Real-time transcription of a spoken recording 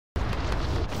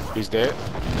He's dead.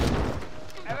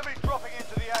 Enemy dropping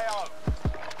into the AO.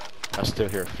 I still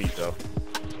hear feet though.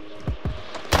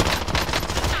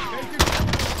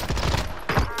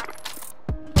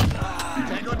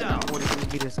 Tango down.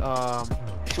 43 meters,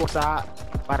 short side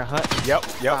by the hut. Yep,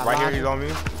 right here. He's on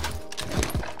me.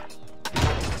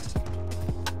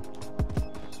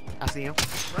 I see him.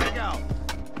 Frag out.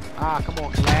 Ah, come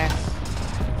on, class.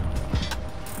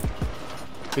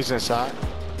 He's inside.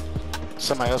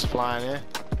 Somebody else flying in.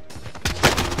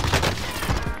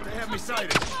 They have me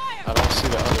sighted. I don't see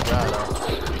the other guy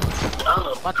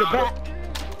though. Watch your back.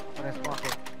 Oh, that's Marco.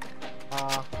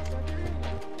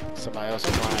 Somebody else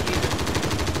flying in.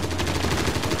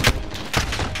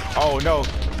 Oh no.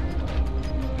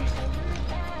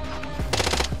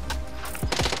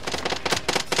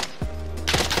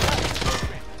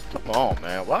 Come on,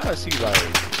 man. Why is he like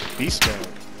beasting?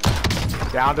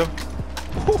 Downed him.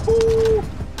 Woohoo!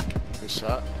 Good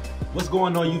shot. What's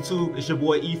going on YouTube? It's your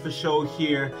boy E for Show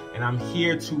here, and I'm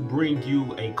here to bring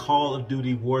you a Call of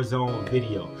Duty Warzone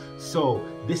video. So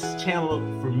this channel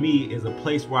for me is a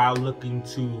place where I'm looking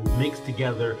to mix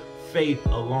together faith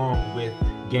along with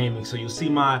gaming. So you'll see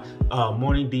my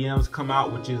morning DMs come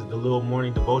out, which is the little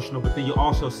morning devotional, but then you'll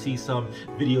also see some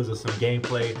videos of some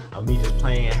gameplay of me just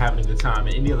playing and having a good time,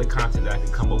 and any other content that I can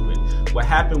come up with. What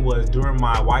happened was during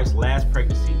my wife's last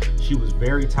pregnancy, she was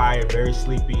very tired, very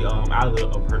sleepy out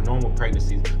of her normal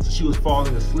pregnancies. So she was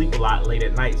falling asleep a lot late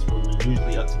at nights when we were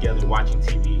usually up together watching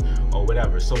TV or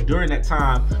whatever. So during that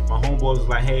time, my homeboy was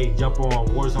like, hey, jump on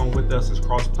Warzone with us. It's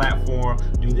cross-platform,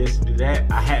 do this and do that.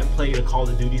 I hadn't played a Call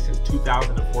of Duty since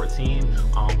 2014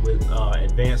 with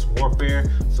Advanced Warfare.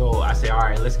 So I said, all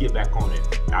right, let's get back on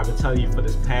it. I've been telling you for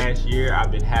this past year,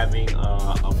 I've been having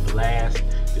a blast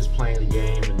just playing the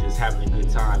game and just having a good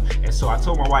time. And so I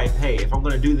told my wife, hey, if I'm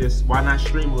gonna do this, why not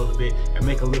stream a little bit and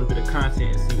make a little bit of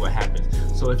content and see what happens.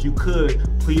 So if you could,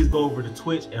 please go over to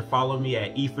Twitch and follow me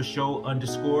at @eforshow_.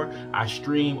 I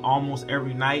stream almost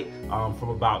every night from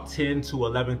about 10 to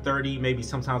 11:30, maybe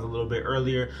sometimes a little bit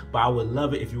earlier, but I would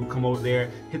love it if you would come over there,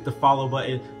 hit the follow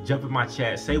button, jump in my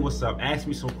chat, say what's up, ask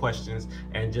me some questions,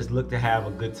 and just look to have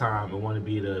a good time and want to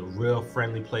be in a real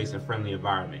friendly place and friendly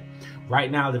environment. Right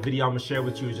now, the video I'm gonna share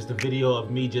with you is just a video of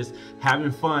me just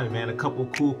having fun, man. A couple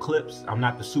cool clips. I'm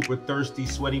not the super thirsty,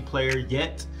 sweaty player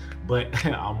yet, but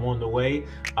I'm on the way.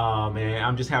 Man,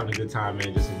 I'm just having a good time,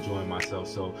 man, just enjoying myself.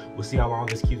 So we'll see how long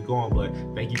this keeps going, but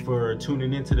thank you for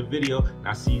tuning into the video, and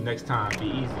I'll see you next time. Be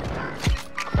easy.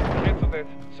 Cancel this.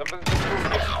 Somebody's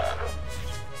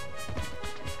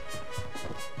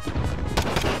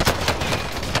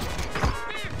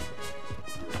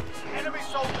enemy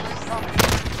soldiers incoming.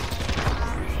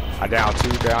 I down two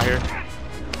down here.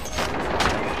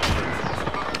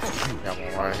 Got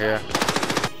one right here.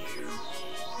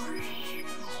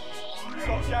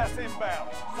 Got gas inbound.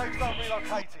 Safe zone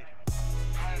relocated.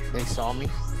 They saw me.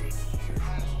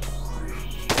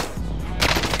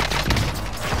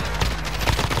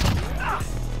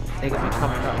 They gonna be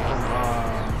coming up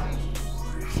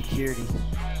from security.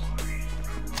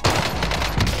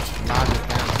 Logic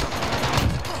down.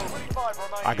 25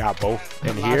 remaining. I got both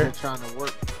in here. Trying to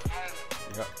work.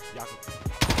 Yep.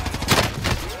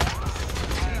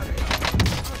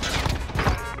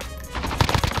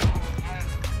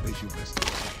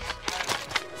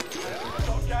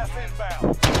 Got gas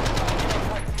inbound.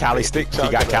 Cali sticks. He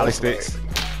got Cali sticks.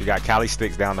 You got Cali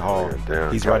sticks down the hall.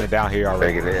 He's running down here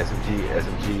already.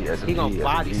 SMG. He gonna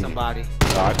body somebody.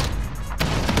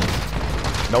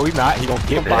 No, he's not. He gonna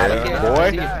get body,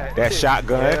 boy. That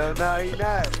shotgun. Hell no, he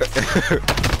not.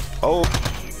 Oh.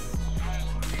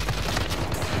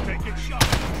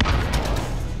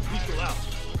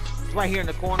 It's right here in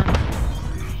the corner.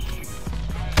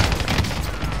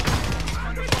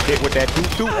 Hit with that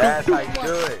doo-doo. That's how you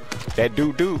do it. That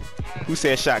doo-doo. Who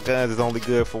said shotguns is only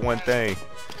good for one thing?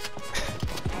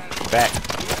 Back.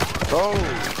 Oh,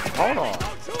 hold on.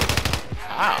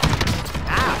 Ow.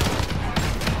 Ow.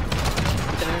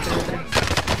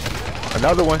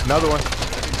 Another one.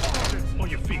 On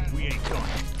your feet, we ain't done.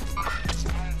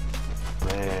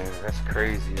 Man, that's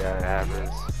crazy that it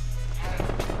happens.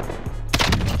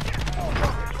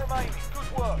 Remaining. Good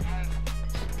work.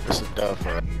 This is done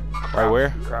for right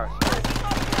where?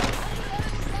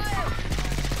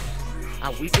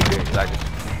 We can do it.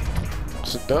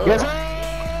 It's a dub. Yes.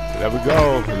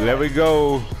 Let we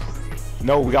go.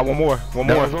 No, we got one more. One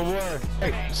more.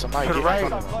 Hey, somebody get right.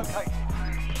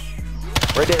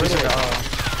 Right there.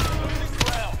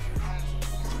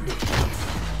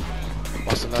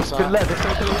 What's the left side? To the left.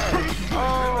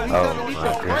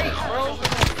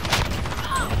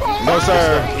 No, sir.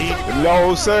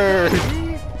 No, sir.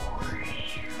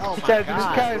 Oh He my tried to do this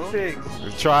God, kind bro. of thing.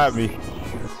 He tried me.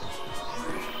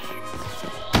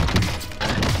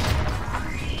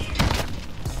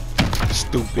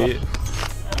 Stupid.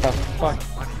 The fuck?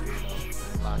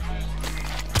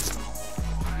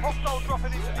 Hostile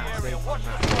dropping into the area. Watch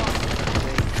the skies.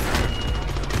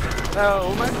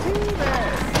 No, my team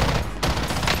at?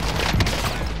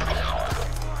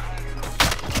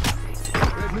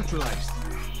 Red neutralized.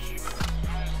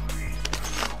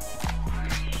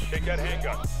 Take that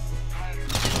handgun.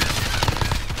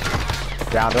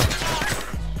 Down her.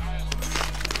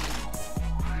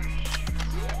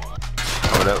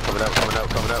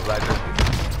 Coming up, like this.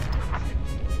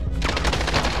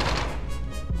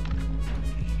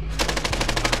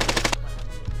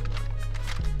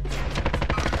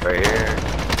 Right here.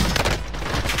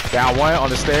 Down one on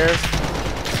the stairs.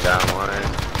 Down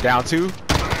one. Down two.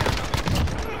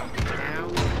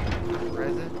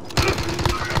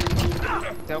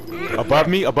 Above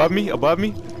me. One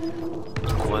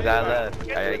guy left.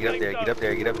 I gotta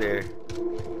get up there.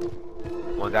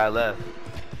 One guy left.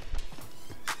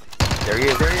 There he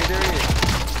is.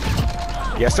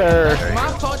 Yes, sir.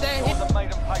 Mom told that hit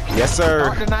Yes, sir.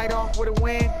 start the night off with a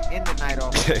win, end the night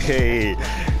off. Hey,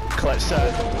 clutch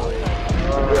shot.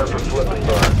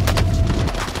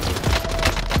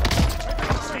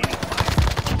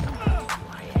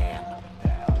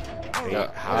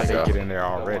 How did they get in there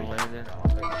already?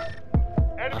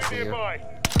 Enemy nearby.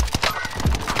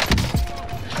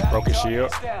 Broke his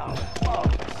shield.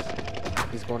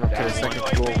 He's going up to the second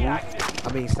floor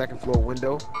roof. Second floor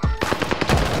window.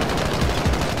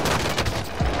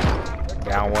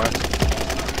 Down one.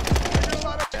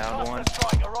 Down one.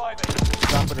 Strike arriving.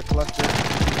 Top of the cluster.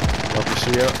 Broke his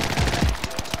shield.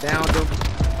 Downed him.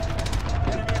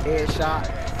 Headshot.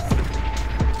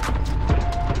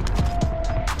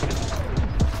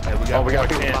 Hey, we got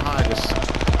people behind us.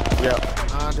 Yep.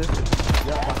 Behind us.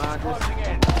 Yep, behind us. Closing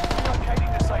in.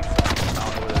 Relocating the safe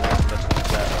zone.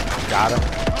 Got him.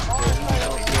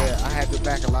 Yeah, I had to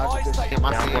back a lot of this shit.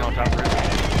 My Down one on CM. top of it.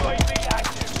 UAV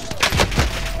active.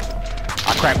 I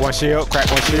cracked one shield. Crack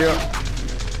my shield.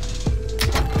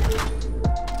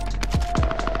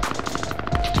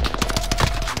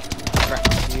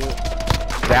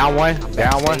 Down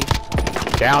one.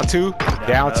 Down two.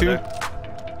 Down two.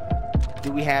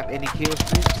 Do we have any kill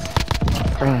streaks?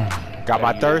 Got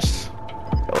my thirst.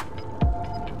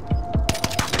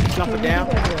 Jumping down.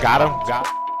 Got him. Got.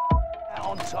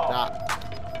 On top.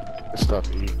 Stop. Good stuff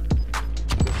to eat.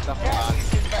 Good stuff a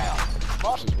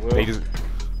lot. They just.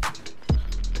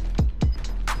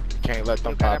 Can't let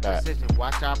them Look at pop our back. position.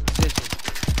 Watch our position.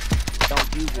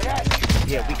 Don't use it.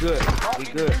 Yeah, we good. We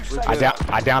good. We're good.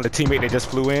 I downed the teammate that just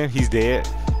flew in. He's dead.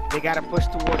 They gotta push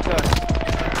towards us.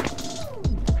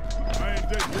 I ain't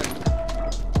dead yet.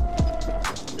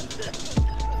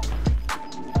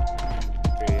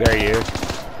 There he is.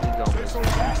 Relocating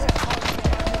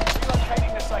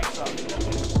the safe zone.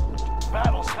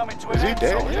 Battle's coming to an Is he end,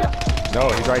 dead? soldier. No,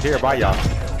 he's right here by y'all.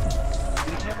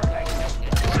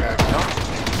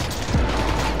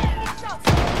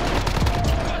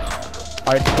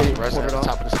 Alright, put it on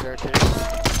top of the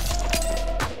staircase.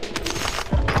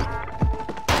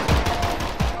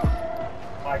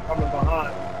 Coming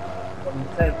behind from the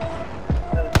tent.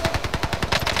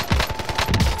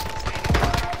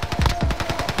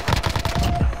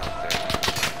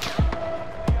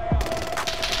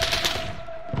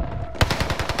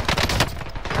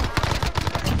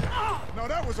 No,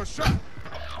 that was a shot.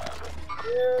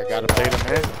 I gotta bait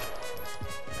him in.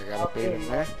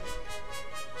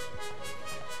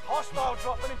 Hostile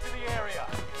dropping into the area.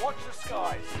 Watch the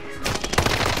skies.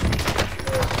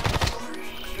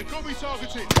 They got me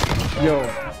targeted.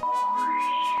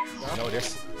 No,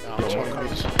 this. No,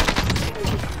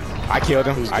 I killed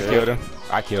him.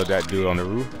 I killed that dude on the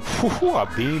roof. Whew, I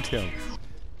beamed him.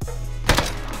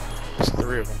 There's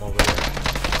three of them over there.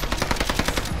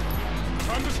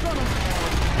 Time to stun him.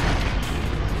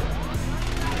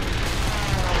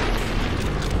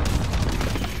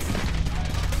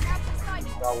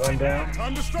 Got one down.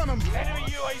 Time to stun him.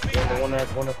 Enemy UAV The one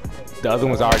that's one of The other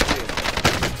one's already.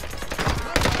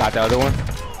 Got the other one.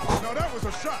 No, that was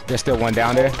a shot. There's still one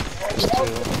down there.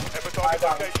 Ever target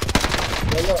location.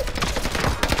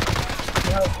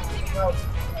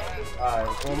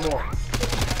 Alright, one more.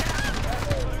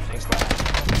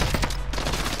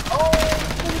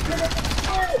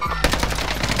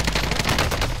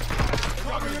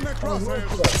 Got me in their crosshairs.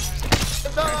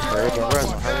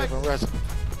 Hurry up and resin.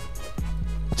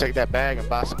 Take that bag and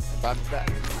buy me back.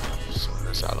 As soon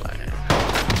as I land.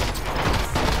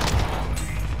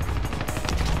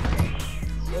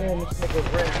 Damn, this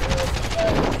nigga ran.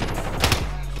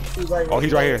 Oh,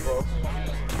 he's right here. Bro.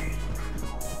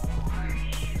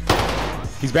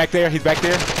 He's back there. He's back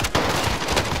there.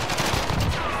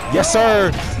 Yes,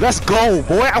 sir. Let's go,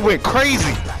 boy. I went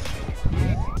crazy.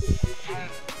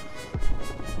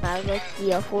 I let's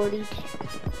see a 40.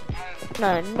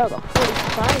 No, another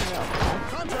 45 year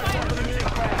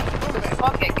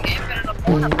Fucking camping in the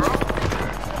corner, bro.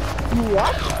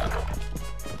 What?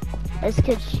 This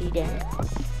kid's cheating.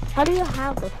 How do you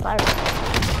have the fire?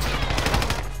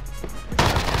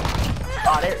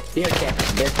 Oh, they're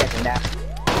camping. They're camping now.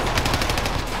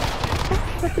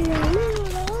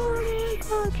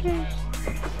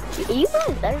 You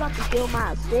guys better not to kill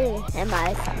my assist and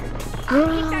my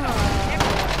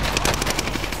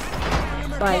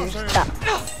fire stuff.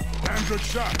 Damn good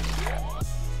shot.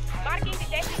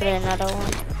 Put another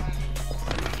one.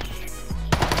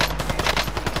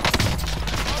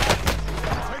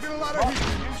 Taking a lot of heat.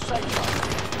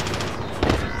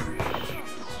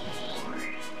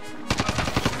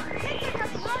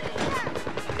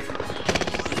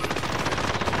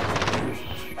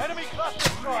 Enemy cluster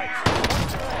strike.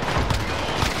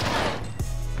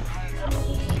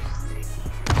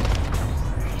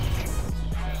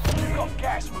 You've got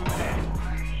gas moving in.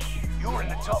 You're in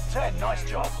the top 10. Nice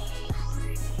job.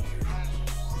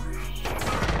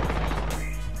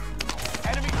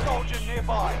 Enemy soldier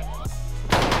nearby.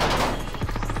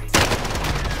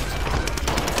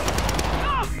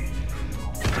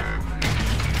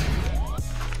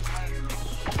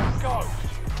 Go.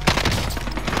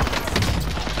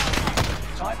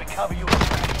 Time to cover your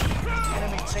track.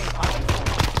 Enemy team up.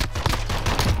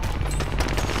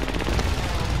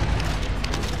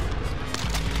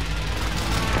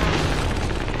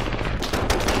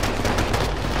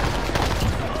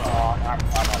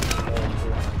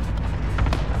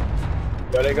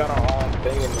 Yo, they got a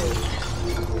thing in there.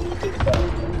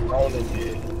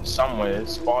 Somewhere, it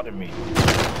spotted me.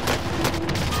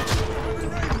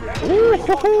 Ooh,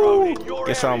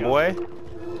 get some, boy.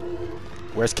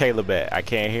 Where's Caleb at? I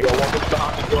can't hear. Yo, one was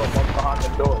behind the door, one behind the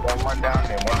door. One run down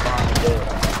there, one behind the door.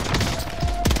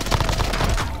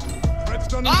 Red's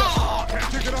done and dusted. Can't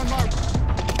take it on my...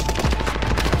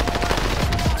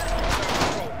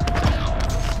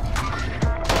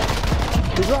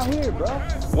 He's right here, bro.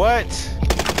 What?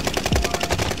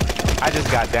 I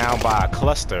just got down by a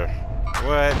cluster.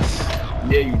 What?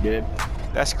 Yeah, you did.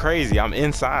 That's crazy. I'm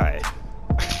inside.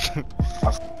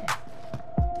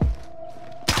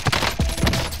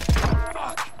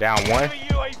 Down one. Enemy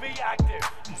UAV active.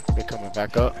 They're coming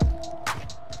back up.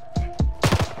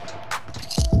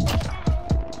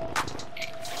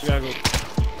 You gotta go.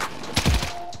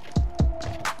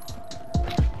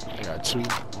 I got two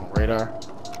on radar.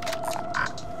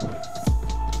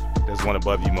 There's one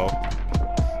above you, Mo.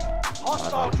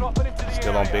 Hostile dropping into the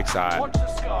Still area. on big side. Watch the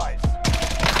skies.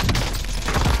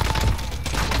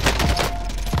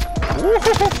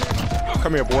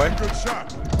 Come here, boy. Good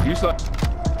shot. You saw.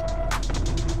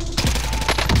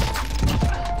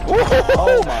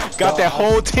 Oh my God. Got that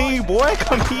whole team, boy.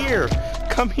 Come here.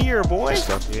 Come here, boy.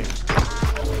 Stuff here.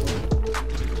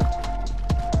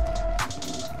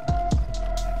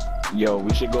 Yo,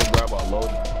 we should go grab our load.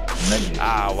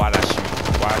 Ah, why not shoot?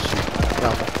 Why shoot?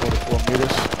 Down by 44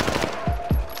 meters.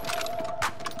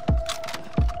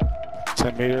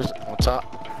 10 meters on top.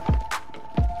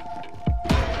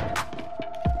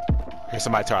 Here's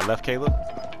somebody to our left, Caleb.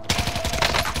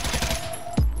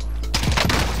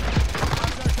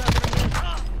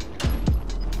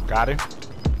 Got him.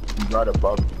 Right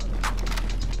above.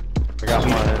 I got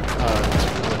one.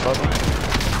 Above me.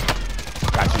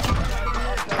 Got you.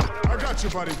 I got you,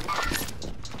 buddy.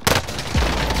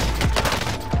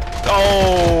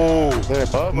 Oh! They're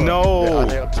above. No. Are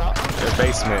they up top? Their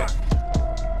basement.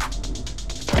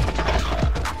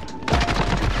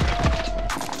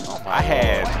 I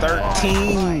had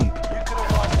 13.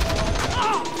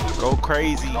 Go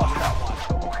crazy.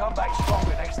 We'll come back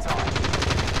stronger next time.